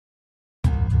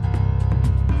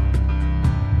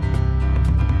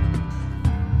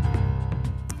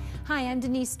I'm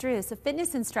Denise Druce, a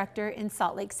fitness instructor in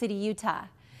Salt Lake City, Utah.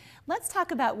 Let's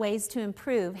talk about ways to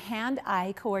improve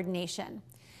hand-eye coordination.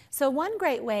 So one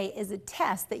great way is a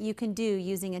test that you can do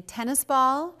using a tennis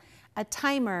ball, a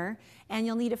timer, and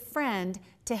you'll need a friend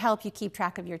to help you keep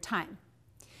track of your time.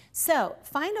 So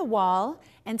find a wall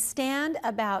and stand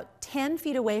about 10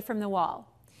 feet away from the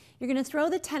wall. You're going to throw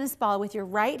the tennis ball with your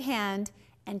right hand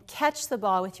and catch the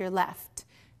ball with your left.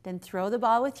 Then throw the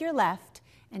ball with your left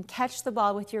and catch the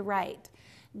ball with your right.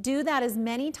 Do that as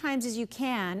many times as you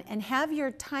can and have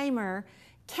your timer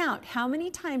count how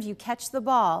many times you catch the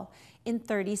ball in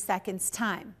 30 seconds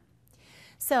time.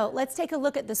 So let's take a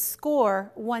look at the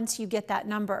score once you get that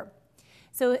number.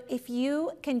 So if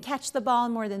you can catch the ball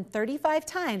more than 35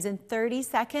 times in 30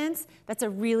 seconds, that's a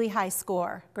really high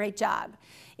score. Great job.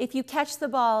 If you catch the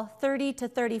ball 30 to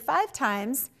 35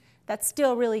 times, that's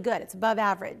still really good. It's above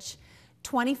average.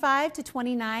 25 to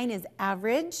 29 is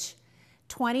average,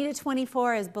 20 to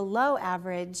 24 is below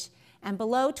average, and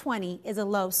below 20 is a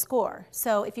low score.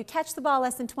 So if you catch the ball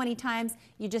less than 20 times,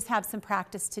 you just have some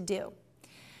practice to do.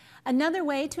 Another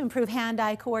way to improve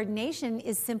hand-eye coordination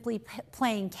is simply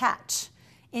playing catch.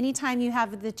 Anytime you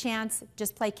have the chance,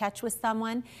 just play catch with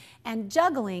someone. And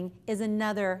juggling is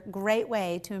another great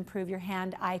way to improve your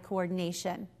hand-eye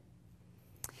coordination.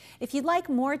 If you'd like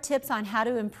more tips on how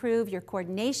to improve your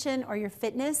coordination or your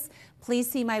fitness, please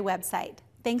see my website.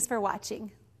 Thanks for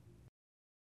watching.